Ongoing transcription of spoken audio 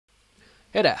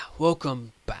Hey there,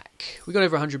 welcome back. We got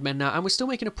over 100 men now and we're still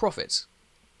making a profit.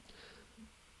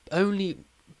 Only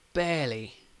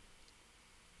barely.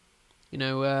 You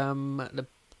know, the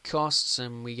costs,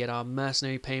 and we get our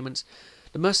mercenary payments.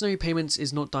 The mercenary payments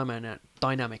is not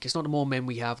dynamic. It's not the more men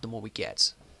we have, the more we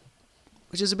get.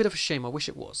 Which is a bit of a shame. I wish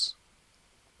it was.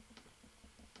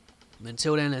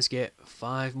 Until then, let's get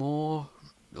 5 more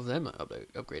of them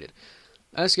upgraded.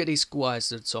 Let's get these squires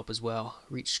to the top as well.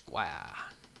 Reach squire.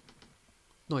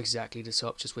 Not exactly the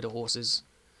top, just with the horses.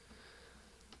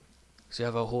 So we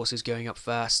have our horses going up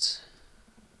fast.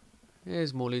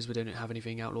 There's more loot, we don't have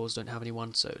anything. Outlaws don't have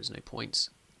anyone, so there's no point.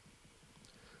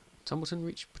 Tumbleton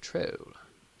reach patrol.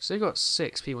 So they've got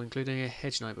 6 people, including a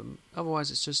hedge knight, but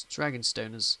otherwise it's just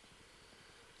Dragonstoners.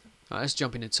 Alright, let's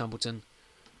jump into Tumbleton.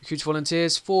 Recruit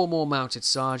volunteers, 4 more mounted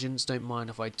sergeants. Don't mind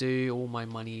if I do. All my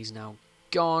money is now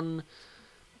gone.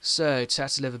 So,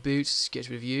 tattered leather boots, get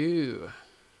rid of you.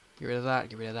 Get rid of that,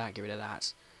 get rid of that, get rid of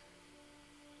that.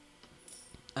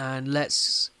 And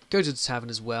let's go to the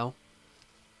tavern as well.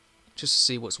 Just to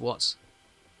see what's what.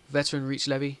 Veteran reach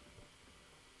levy.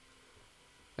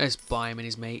 Let's buy him and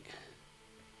his mate.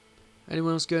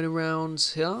 Anyone else going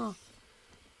around here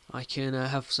I can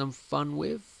have some fun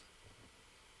with?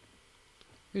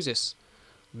 Who's this?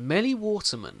 Melly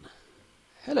Waterman.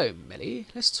 Hello, Melly.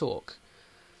 Let's talk.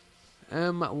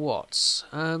 What?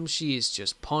 She is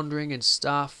just pondering and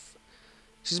stuff.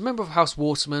 She's a member of House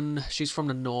Waterman. She's from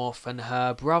the north, and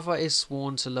her brother is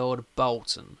sworn to Lord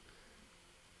Bolton.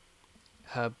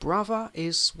 Her brother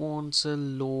is sworn to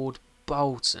Lord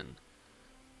Bolton.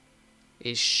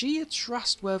 Is she a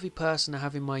trustworthy person to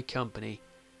have in my company?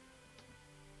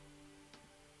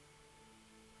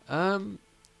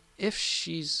 If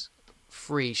she's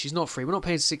free, she's not free. We're not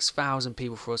paying 6,000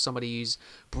 people for somebody whose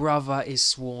brother is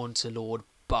sworn to Lord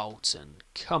Bolton.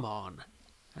 Come on.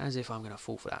 As if I'm going to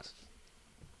fall for that.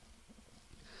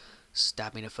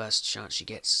 Stab me the first chance she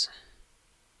gets.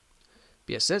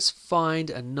 But yes, let's find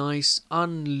a nice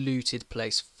unlooted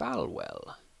place.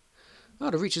 Falwell. Oh,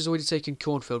 the Reach has already taken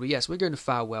Cornfield, but yes, we're going to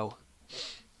Falwell.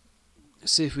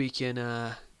 See if we can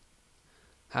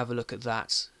have a look at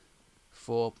that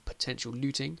for potential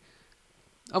looting.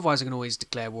 Otherwise, I can always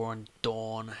declare war on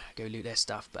Dawn, go loot their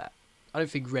stuff, but I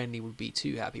don't think Renly would be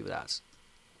too happy with that.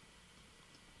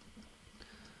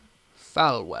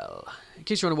 Falwell. In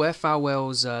case you're unaware,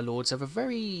 Falwell's lords have a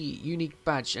very unique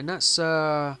badge, and that's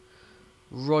Roger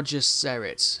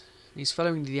Serret. He's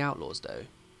following the outlaws, though.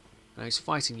 Now he's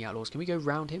fighting the outlaws. Can we go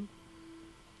round him?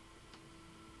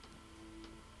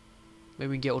 Maybe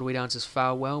we can get all the way down to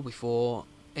Falwell before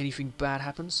anything bad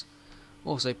happens.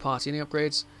 Also, party any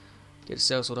upgrades. Get a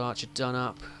sellsword archer done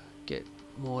up. Get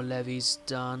more levies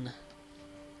done.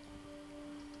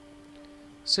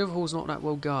 Silverhall's not that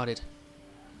well guarded.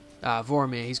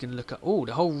 Voromir, he's going to look up. Oh,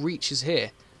 the whole Reach is here.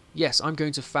 Yes, I'm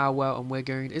going to Falwell, and we're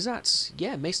going. Is that?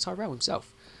 Yeah, Mace Tyrell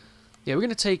himself. Yeah, we're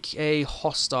going to take a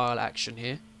hostile action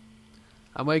here.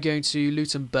 And we're going to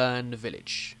loot and burn the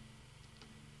village.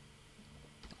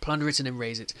 Plunder it and then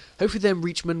raise it. Hopefully them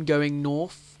Reachmen going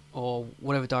north, or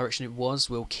whatever direction it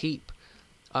was, will keep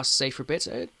us safe for a bit.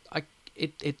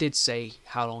 It did say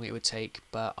how long it would take,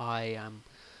 but I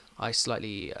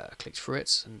slightly clicked through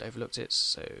it and overlooked it,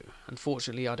 so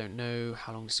unfortunately I don't know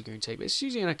how long this is going to take, but it's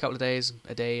usually in a couple of days,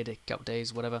 a couple of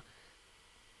days, whatever.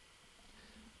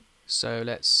 So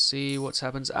let's see what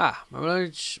happens. My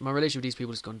relation with these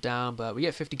people has gone down, but we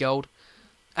get 50 gold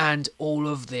and all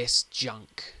of this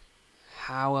junk.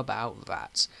 How about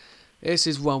that? This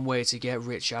is one way to get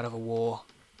rich out of a war.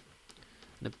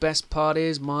 And the best part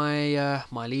is my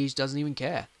liege doesn't even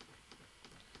care.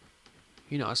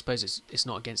 You know, I suppose it's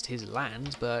not against his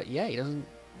land, but yeah, he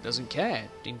doesn't care.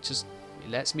 He just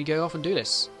lets me go off and do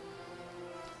this.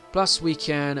 Plus, we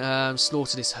can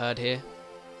slaughter this herd here.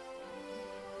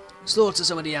 Slaughter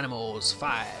some of the animals.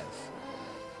 5.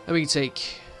 And we can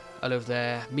take all of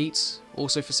their meat,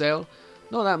 also for sale.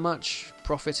 Not that much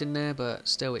profit in there, but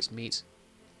still, it's meat.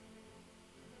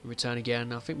 Return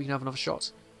again. I think we can have another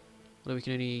shot. Although we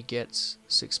can only get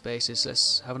 6 spaces.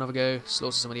 Let's have another go.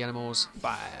 Slaughter some of the animals.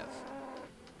 5.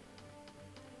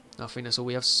 I think that's all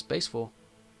we have space for.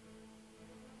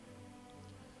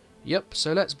 Yep,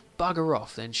 so let's bugger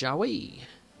off then, shall we?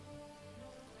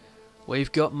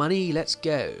 We've got money, let's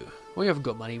go. We haven't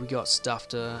got money, we got stuff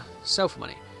to sell for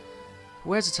money.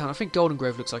 Where's the town? I think Golden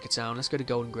Grove looks like a town. Let's go to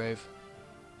Golden Grove.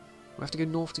 We have to go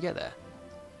north to get there.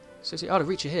 So, oh, the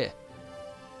Reach are here.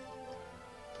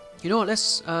 You know what,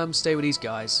 let's stay with these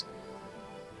guys.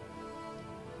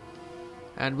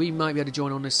 And we might be able to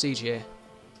join on this siege here.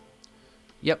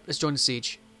 Yep, let's join the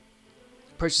siege.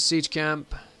 Approach the siege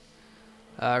camp.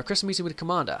 Request a meeting with the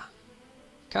commander.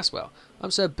 Caswell.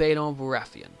 I'm Sir Baelor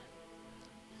Baratheon.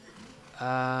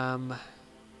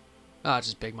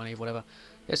 Just big money, whatever.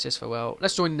 Yes, farewell.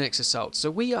 Let's join the next assault.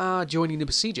 So we are joining the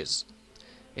besiegers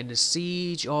in the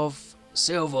siege of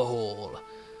Silverhall.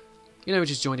 You know, we're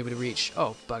just joining with a reach.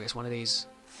 Oh, bug, it's one of these.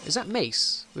 Is that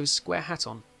Mace with a square hat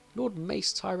on? Lord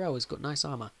Mace Tyrell has got nice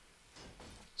armour.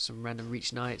 Some random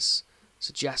reach knights.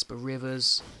 Sir Jasper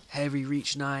Rivers. Heavy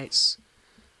reach knights.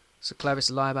 Sir Clavis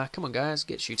Liber. Come on, guys,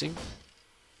 get shooting.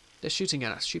 They're shooting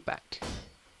at us. Shoot back.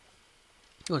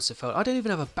 Who wants to fight? I don't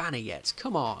even have a banner yet.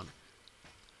 Come on.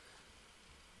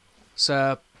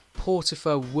 Sir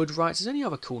Portifer Woodwright. Is there any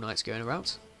other cool knights going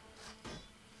around?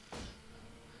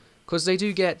 Because they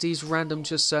do get these random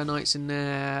just Sir Knights in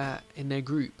their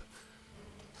group.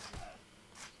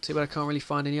 Too bad I can't really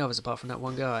find any others apart from that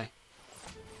one guy.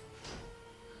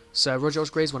 So Roger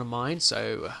Osgrey is one of mine.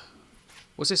 So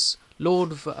what's this?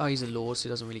 Lord? Oh, he's a lord, so he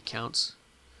doesn't really count.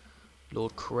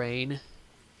 Lord Crane.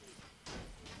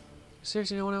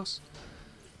 Seriously, no one else?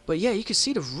 But yeah, you can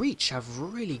see the Reach have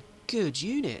really good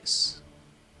units.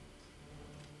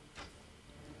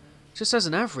 Just as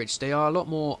an average, they are a lot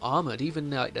more armoured,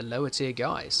 even like the lower tier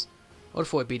guys. I would have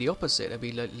thought it'd be the opposite. There'd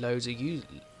be loads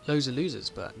of losers,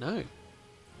 but no.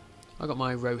 I got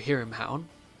my Rohirrim hat on.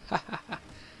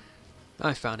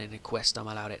 I found it in a quest. I'm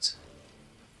allowed it.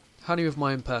 How many of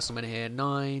my own personal men here?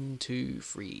 9, 2,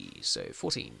 3, so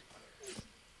 14.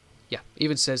 Yeah,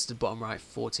 even says the bottom right,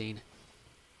 14.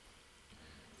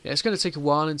 Yeah, it's going to take a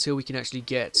while until we can actually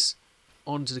get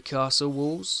onto the castle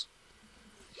walls.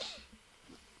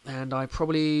 And I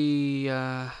probably...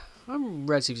 I'm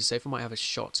relatively safe. I might have a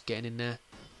shot getting in there.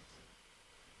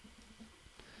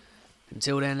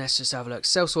 Until then, let's just have a look.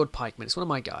 Sellsword Pikeman. It's one of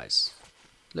my guys.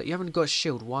 Look, you haven't got a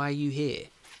shield. Why are you here?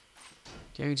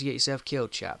 Going to get yourself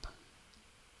killed, chap.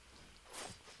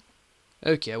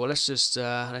 Okay, well, let's just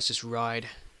ride.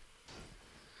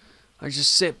 I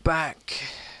just sit back,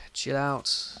 chill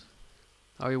out.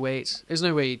 Oh, we wait. There's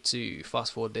no way to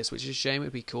fast forward this, which is a shame.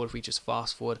 It'd be cool if we just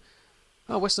fast forward.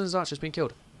 Oh, Western's Archer's been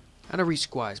killed. And a Reach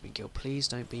Squire's been killed. Please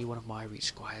don't be one of my Reach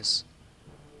Squires.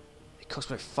 They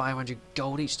cost like 500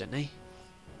 gold each, don't they?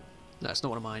 No, it's not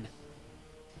one of mine.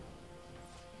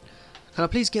 Can I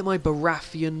please get my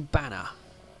Baratheon banner?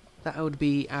 That would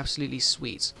be absolutely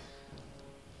sweet.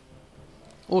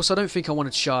 Also, I don't think I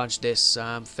want to charge this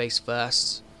face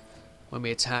first. When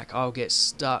we attack, I'll get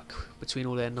stuck between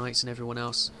all their knights and everyone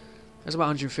else. There's about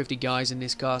 150 guys in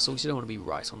this castle, so you don't want to be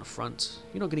right on the front.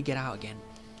 You're not going to get out again.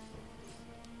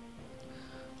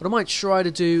 What I might try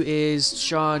to do is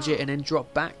charge it and then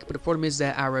drop back, but the problem is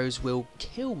their arrows will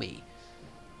kill me.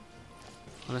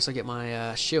 Unless I get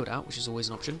my shield out, which is always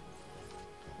an option.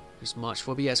 Just march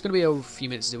forward. But yeah, it's going to be a few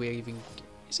minutes. Do we even...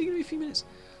 Is it going to be a few minutes?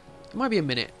 It might be a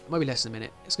minute. It might be less than a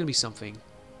minute. It's going to be something.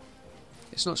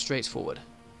 It's not straightforward.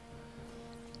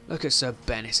 Look at Sir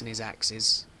Bennis and his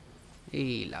axes.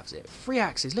 He loves it. 3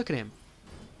 axes. Look at him.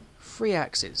 3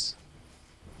 axes.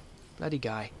 Bloody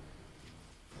guy.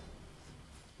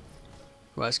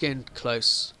 Right, it's getting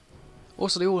close.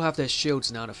 Also, they all have their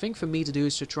shields now. The thing for me to do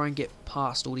is to try and get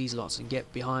past all these lots and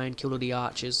get behind, kill all the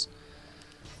archers.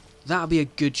 That'll be a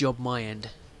good job my end.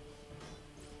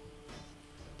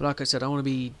 But like I said, I want to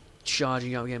be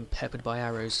charging up again, peppered by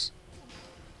arrows.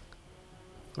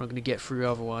 I'm not going to get through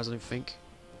otherwise, I don't think.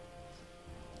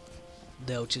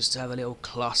 They'll just have a little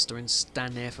cluster and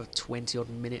stand there for 20 odd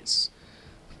minutes,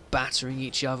 battering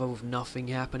each other with nothing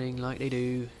happening like they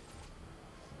do.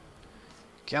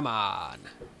 Come on.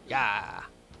 Yeah.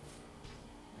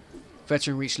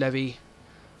 Veteran Reach Levy.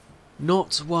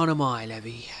 Not one of my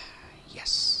levy.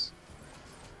 Yes.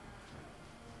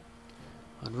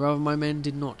 I'd rather my men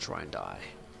did not try and die.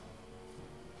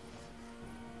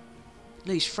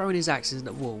 No, he's throwing his axes in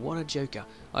the wall. What a joker.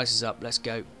 Ice is up. Let's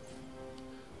go.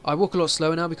 I walk a lot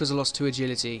slower now because I lost 2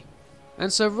 agility.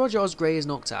 And Sir Roger Osgrey is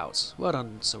knocked out. Well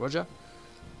done, Sir Roger.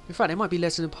 In fact, it might be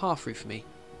less than a path through for me.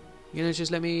 You know,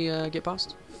 just let me get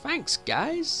past. Thanks,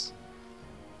 guys.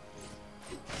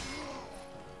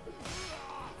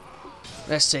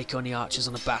 Let's take on the archers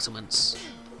on the battlements.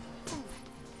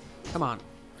 Come on.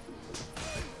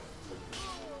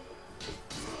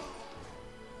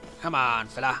 Come on,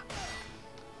 fella.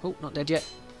 Oh, not dead yet.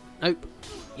 Nope.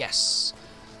 Yes.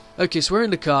 Okay, so we're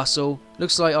in the castle.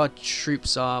 Looks like our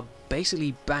troops are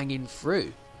basically banging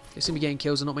through. They seem to be getting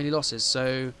kills and not many losses,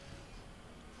 so...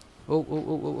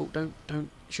 Oh, don't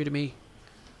shoot at me.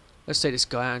 Let's take this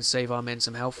guy out and save our men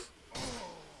some health.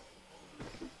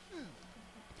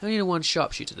 I need a 1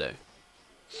 sharpshooter though.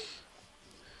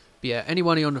 But yeah,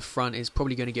 anyone on the front is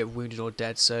probably going to get wounded or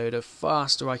dead, so the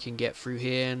faster I can get through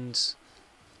here and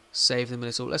save them a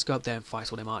little. Let's go up there and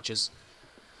fight all them archers.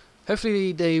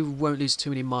 Hopefully they won't lose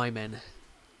too many of my men.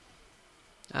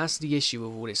 That's the issue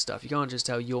with all this stuff. You can't just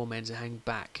tell your men to hang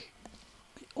back.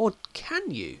 Or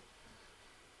can you?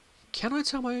 Can I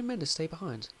tell my own men to stay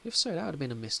behind? If so, that would have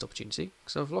been a missed opportunity,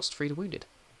 because I've lost 3 to wounded.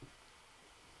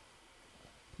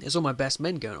 There's all my best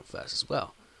men going up first as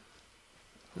well.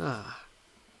 Ah.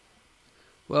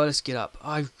 Well, let's get up.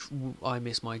 I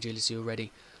miss my agility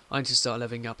already. I need to start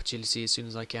leveling up agility as soon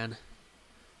as I can.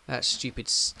 That stupid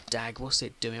stag, what's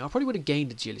it doing? I probably would have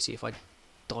gained agility if I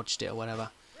dodged it or whatever.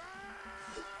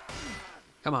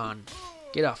 Come on.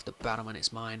 Get off the battlement,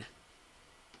 it's mine.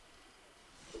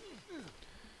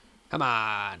 Come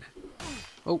on.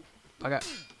 Oh, bugger.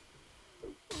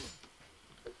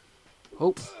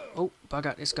 Oh,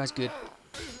 bugger. This guy's good.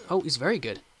 Oh, he's very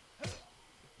good.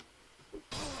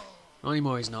 Not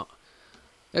anymore, he's not.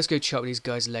 Let's go chop these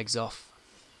guys' legs off.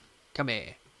 Come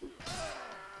here.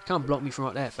 Can't block me from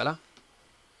up there, fella.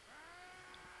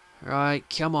 Right,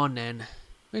 come on then.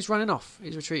 He's running off.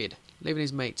 He's retreated. Leaving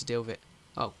his mate to deal with it.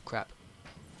 Oh, crap.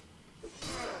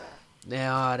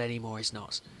 Not anymore, he's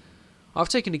not. I've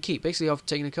taken the keep. Basically, I've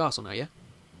taken the castle now, yeah?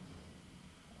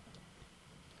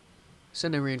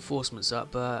 Send their reinforcements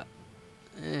up, but...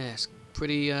 yeah, it's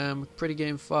pretty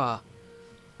getting far.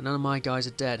 And none of my guys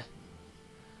are dead.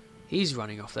 He's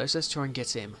running off, though, so let's try and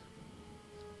get him.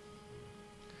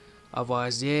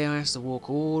 Otherwise, yeah, I have to walk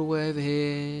all the way over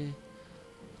here.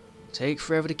 Take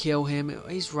forever to kill him.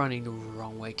 He's running the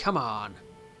wrong way. Come on.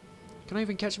 Can I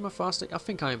even catch him faster? I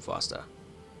think I am faster.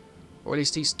 Or at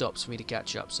least he stops for me to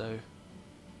catch up, so...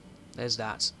 there's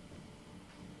that.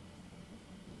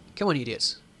 Come on,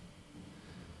 idiots.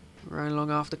 Run along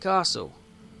after the castle.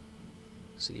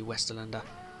 Silly Westerlander.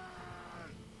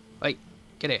 Wait,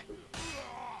 get here.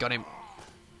 Got him.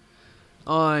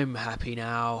 I'm happy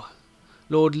now.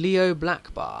 Lord Leo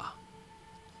Blackbar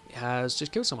has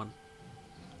just killed someone.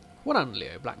 What on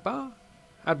Leo Blackbar?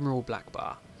 Admiral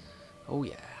Blackbar. Oh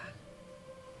yeah.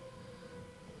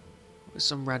 There's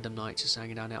some random knights just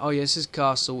hanging down there. Oh yes, this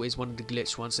castle is one of the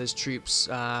glitched ones. There's troops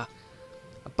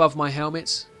above my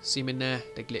helmet. See them in there?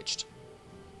 They're glitched.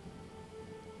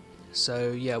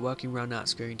 So yeah, working around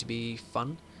that's going to be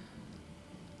fun.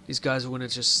 These guys are going to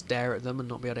just stare at them and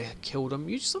not be able to kill them.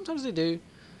 Usually, sometimes they do,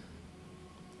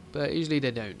 but usually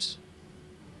they don't.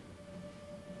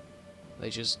 They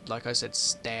just, like I said,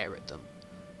 stare at them.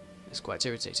 It's quite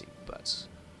irritating, but...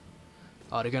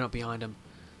 oh, they're going up behind them.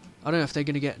 I don't know if they're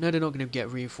going to get... no, they're not going to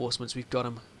get reinforcements. We've got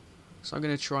them. So I'm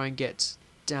going to try and get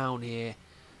down here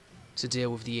to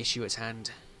deal with the issue at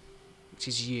hand, which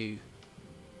is you.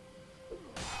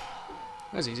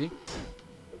 That's easy.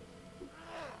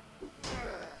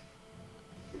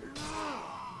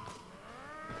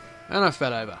 And I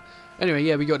fell over. Anyway,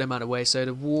 yeah, we got them out of the way, so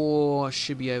the war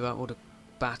should be over. Or the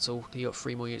battle. He got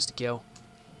 3 more units to kill.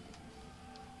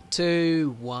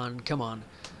 2, 1, come on.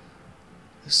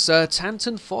 Sir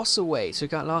Tanton Fossaway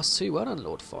took out last 2. Well done,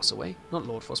 Lord Fossaway. Not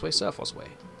Lord Fossaway, Sir Fossaway.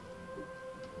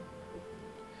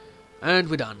 And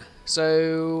we're done.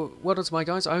 So, well done to my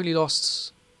guys. I only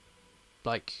lost,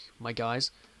 like, my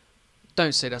guys.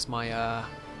 Don't say that's my,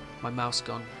 my mouse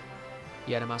gone.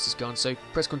 Yeah, the mouse is gone. So,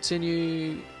 press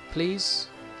continue, please.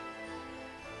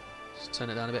 Just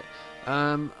turn it down a bit.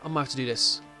 I might have to do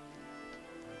this.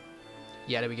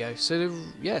 Yeah, there we go. So,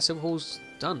 yeah, Silver Hall's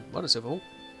done. Well done, Silver Hall.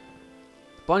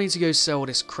 But I need to go sell all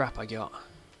this crap I got.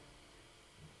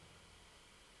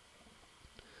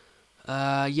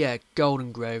 Yeah,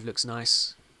 Golden Grove looks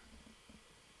nice.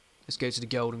 Let's go to the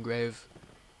Golden Grove.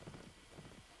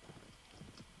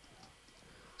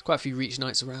 There's quite a few Reach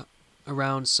Knights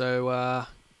around, so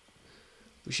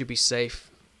we should be safe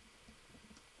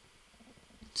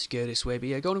to go this way. But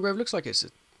yeah, Golden Grove looks like it's a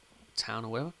town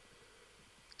or whatever.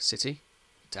 City,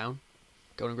 town,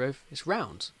 Golden Grove. It's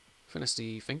round. I think that's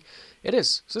the thing. It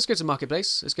is. So let's go to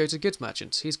Marketplace. Let's go to Goods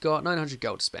Merchant. He's got 900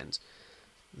 gold to spend.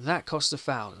 That costs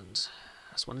 1,000.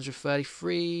 That's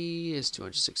 133. Is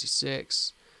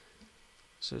 266.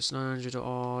 So it's 900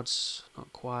 odd.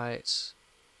 Not quite.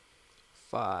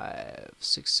 5,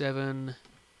 6, 7.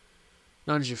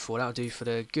 904. That'll do for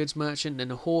the Goods Merchant. Then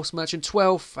the Horse Merchant.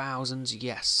 12,000.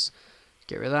 Yes.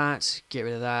 Get rid of that. Get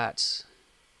rid of that.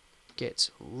 Get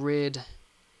rid.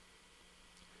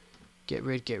 Get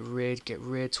rid, get rid, get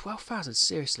rid. 12,000,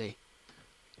 seriously.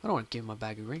 I don't want to give him my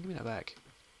bag of ring. Give me that back.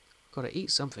 Gotta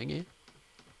eat something here.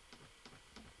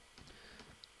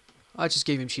 I just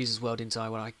gave him cheese as well, didn't I?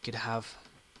 What I could have.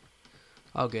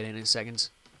 I'll get in a second.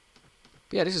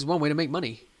 But yeah, this is one way to make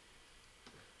money.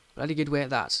 Bloody good way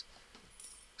at that.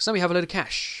 So now we have a load of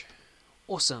cash.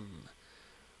 Awesome.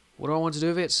 What do I want to do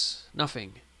with it?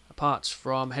 Nothing. apart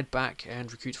from head back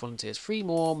and recruit volunteers. 3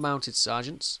 more mounted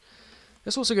sergeants.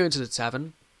 Let's also go into the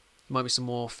tavern. Might be some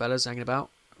more fellas hanging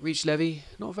about. Reach levy.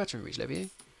 Not a veteran reach levy, eh?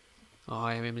 Oh,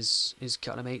 I am his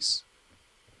couple of mates.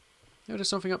 Oh, there's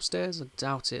something upstairs? I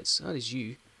doubt it. Oh, there's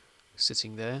you.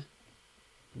 Sitting there.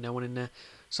 No one in there.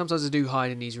 Sometimes I do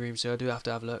hide in these rooms, so I do have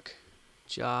to have a look.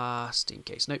 Just in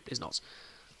case. Nope, there's not.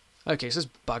 Okay, so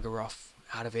let's bugger off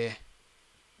out of here.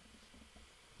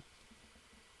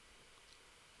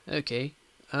 Okay.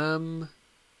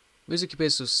 Music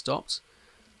appears to have stopped.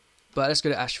 But let's go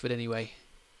to Ashford anyway.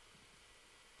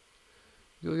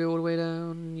 We gotta go all the way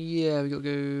down. Yeah, we gotta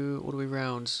go all the way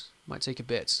around. Might take a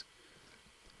bit.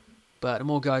 But the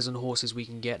more guys on horses we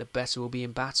can get, the better we'll be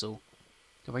in battle.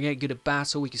 If I get good at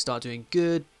battle, we can start doing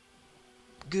good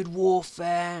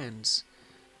warfare, and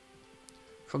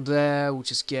from there we'll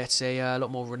just get a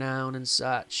lot more renown and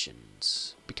such, and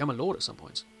become a lord at some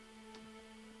point.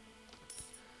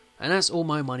 And that's all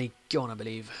my money gone, I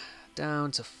believe. Down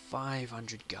to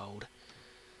 500 gold.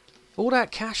 All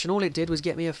that cash, and all it did was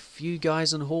get me a few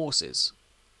guys on horses.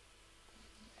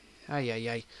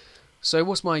 Ay. So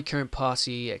what's my current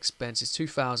party expenses?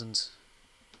 2,000.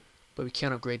 But we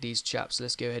can upgrade these chaps, so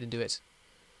let's go ahead and do it.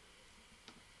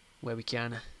 Where we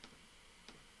can.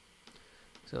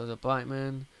 So there's a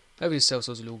bikeman. Hopefully the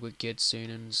sellswords will all get good soon,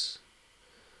 and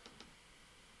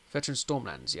veteran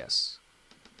Stormlands, yes.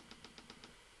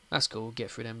 That's cool, we'll get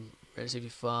through them relatively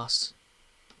fast.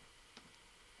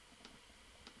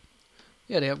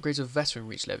 Yeah, they upgrade to veteran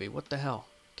reach levy. What the hell?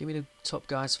 Give me the top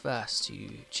guys first, you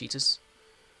cheaters.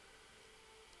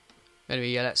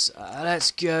 Anyway, yeah,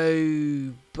 let's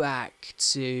go back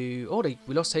to... Oh,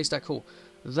 we lost haystack. Cool.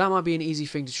 That might be an easy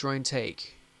thing to try and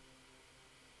take.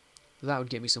 That would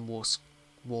get me some war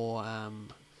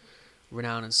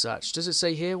renown and such. Does it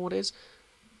say here what it is?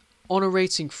 Honor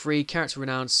rating 3, character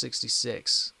renown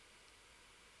 66.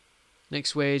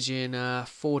 Next wage in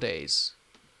 4 days.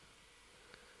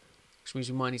 Which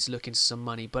means we might need to look into some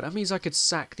money. But that means I could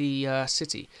sack the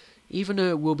city. Even though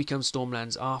it will become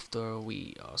Stormlands after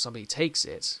somebody takes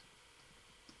it.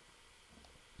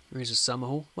 There is a summer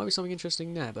hall. Might be something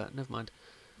interesting there, but never mind.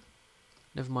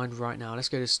 Never mind right now. Let's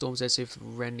go to Storm's Edge, see if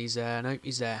Renly's there. Nope,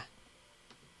 he's there.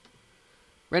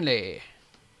 Renly!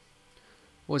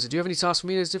 What is it? Do you have any tasks for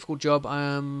me? It's a difficult job. I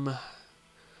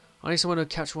need someone to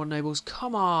capture one nobles.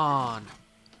 Come on!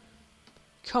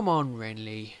 Come on,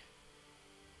 Renly.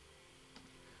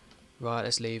 Right,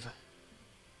 let's leave.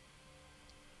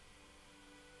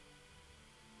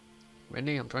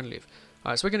 Renly, I'm trying to leave.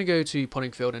 Alright, so we're going to go to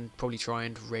Ponningfield and probably try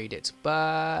and raid it.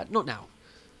 But not now.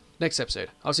 Next episode.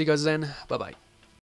 I'll see you guys then. Bye-bye.